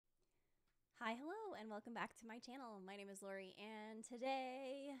Hi, hello, and welcome back to my channel. My name is Lorie, and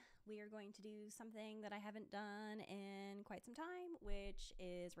today we are going to do something that I haven't done in quite some time, which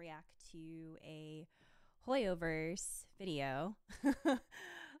is react to a Hoyoverse video.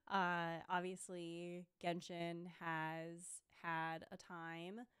 Obviously, Genshin has had a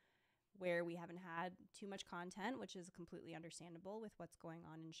time where we haven't had too much content, which is completely understandable with what's going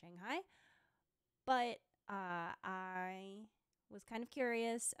on in Shanghai. But I was kind of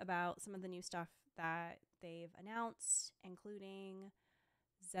curious about some of the new stuff that they've announced, including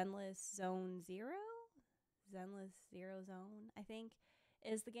Zenless Zone Zero. Zenless Zero Zone, I think,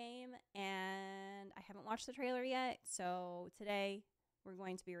 is the game. And I haven't watched the trailer yet, so today we're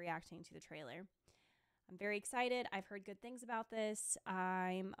going to be reacting to the trailer. I'm very excited. I've heard good things about this.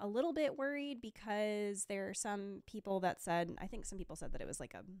 I'm a little bit worried because there are some people that said, I think some people said that it was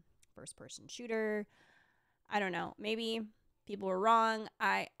like a first-person shooter. I don't know. Maybe people were wrong.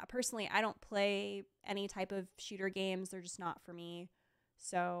 I personally don't play any type of shooter games. They're just not for me.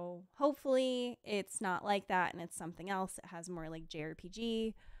 So hopefully it's not like that and it's something else. It has more like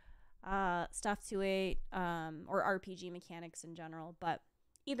JRPG stuff to it, or RPG mechanics in general. But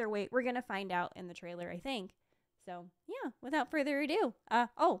either way, we're going to find out in the trailer, I think. So yeah, without further ado.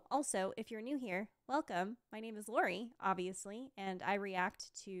 Also, if you're new here, welcome. My name is Lorie, obviously, and I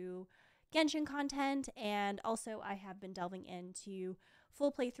react to Genshin content, and also I have been delving into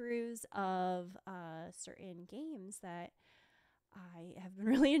full playthroughs of certain games that I have been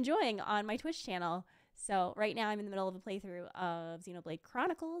really enjoying on my Twitch channel. So right now I'm in the middle of a playthrough of Xenoblade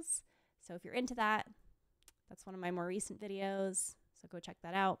Chronicles. So if you're into that, that's one of my more recent videos. So go check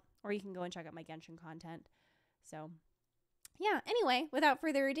that out, or you can go and check out my Genshin content. So yeah, anyway, without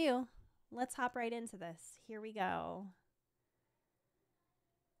further ado, let's hop right into this. Here we go.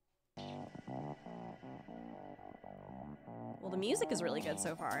 Well, the music is really good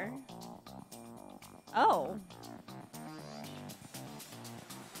so far. Oh.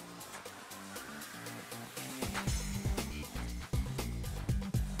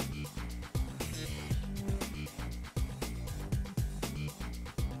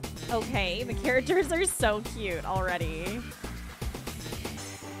 Okay, the characters are so cute already.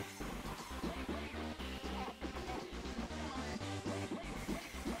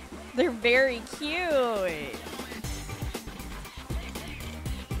 They're very cute. Oh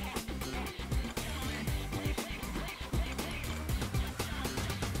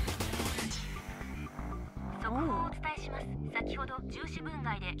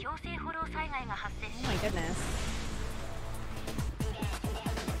my goodness.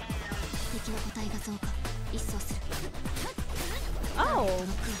 Oh.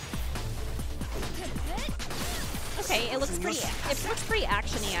 Okay, it looks pretty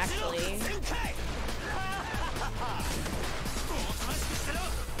actiony actually.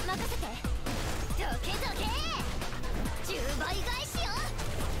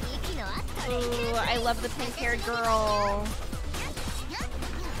 Ooh, I love the pink-haired girl.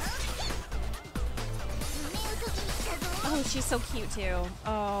 Oh, she's so cute too.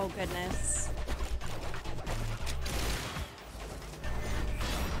 Oh, goodness.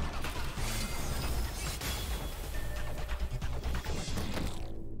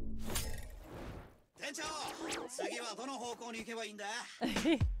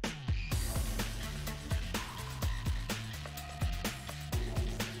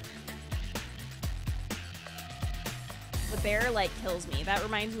 The bear like kills me. That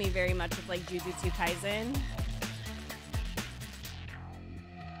reminds me very much of like Jujutsu Kaisen.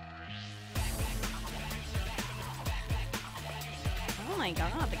 Oh my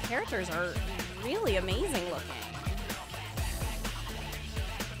god, the characters are really amazing looking.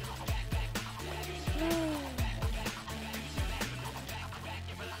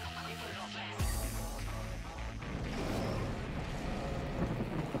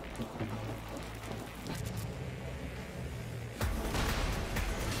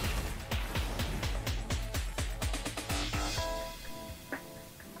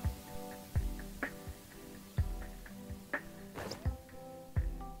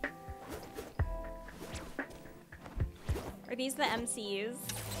 Are these the MCs?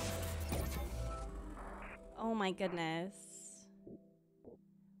 Oh my goodness.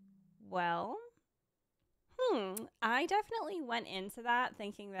 Well, I definitely went into that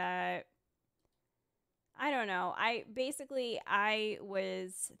thinking that, I don't know. I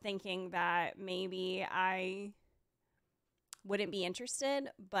was thinking that maybe I wouldn't be interested,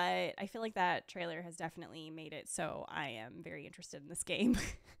 but I feel like that trailer has definitely made it so I am very interested in this game,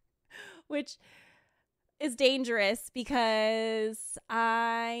 which is dangerous because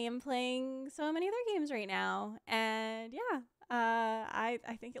I am playing so many other games right now. And yeah,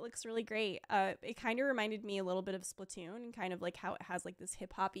 I think it looks really great. It kind of reminded me a little bit of Splatoon, and kind of like how it has like this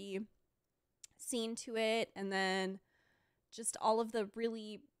hip hoppy scene to it, and then just all of the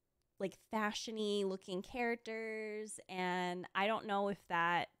really like fashiony looking characters. And I don't know if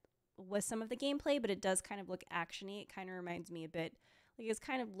that was some of the gameplay, but it does kind of look actiony. It kind of reminds me a bit, like it's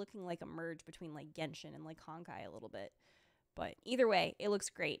kind of looking like a merge between like Genshin and like Honkai a little bit. But either way, it looks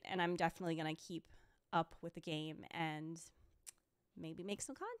great, and I'm definitely gonna keep up with the game and maybe make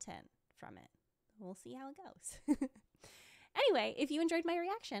some content from it. We'll see how it goes. Anyway, if you enjoyed my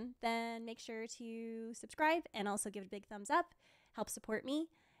reaction, then make sure to subscribe and also give it a big thumbs up. Help support me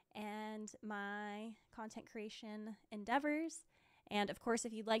and my content creation endeavors. And of course,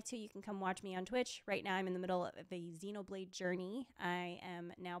 if you'd like to, you can come watch me on Twitch. Right now, I'm in the middle of a Xenoblade journey. I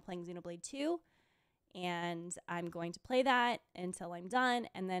am now playing Xenoblade 2, and I'm going to play that until I'm done,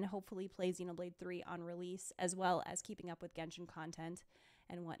 and then hopefully play Xenoblade 3 on release, as well as keeping up with Genshin content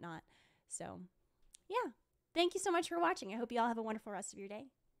and whatnot. So, yeah. Thank you so much for watching. I hope you all have a wonderful rest of your day.